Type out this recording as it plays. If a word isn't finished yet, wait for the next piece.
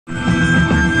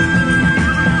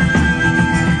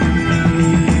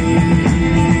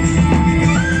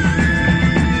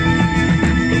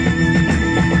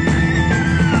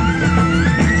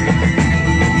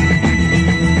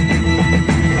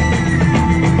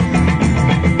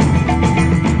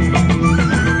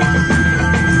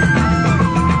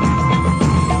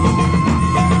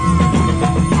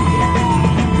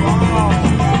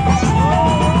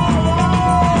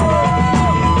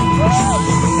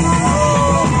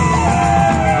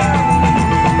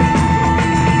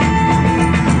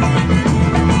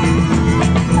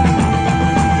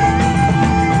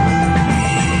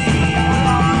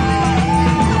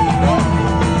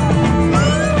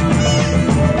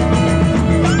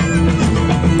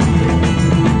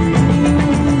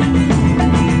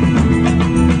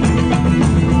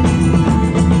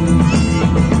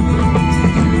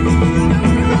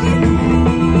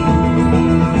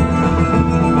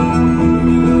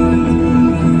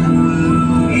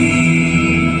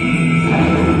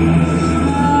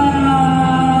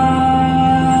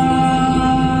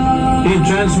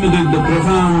transmitted the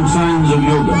profound science of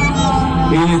yoga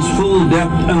in its full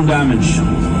depth and dimension.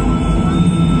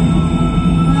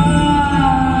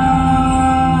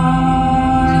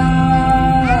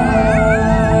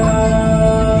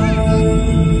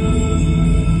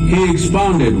 He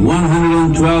expounded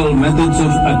 112 methods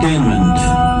of attainment,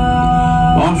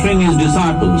 offering his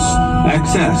disciples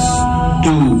access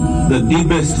to the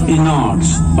deepest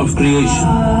innards of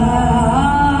creation.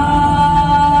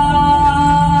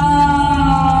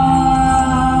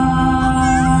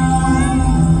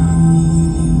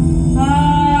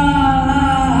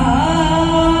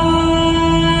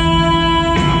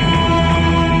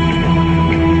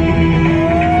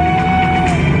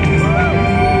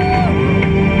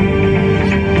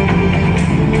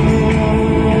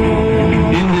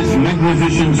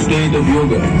 State of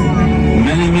yoga,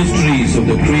 many mysteries of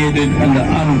the created and the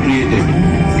uncreated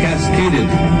cascaded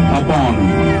upon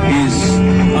his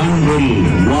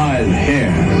unbridled wild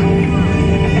hair.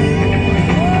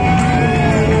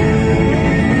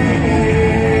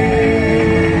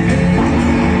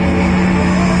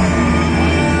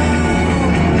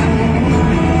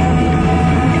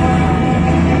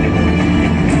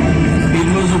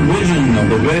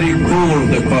 The very core of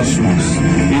the cosmos,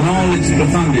 in all its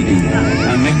profundity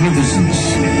and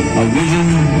magnificence, a vision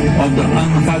of the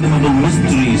unfathomable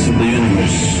mysteries of the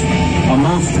universe, a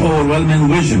most overwhelming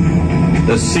vision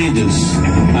the sages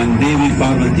and Devi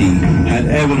Parvati had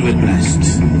ever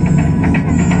witnessed.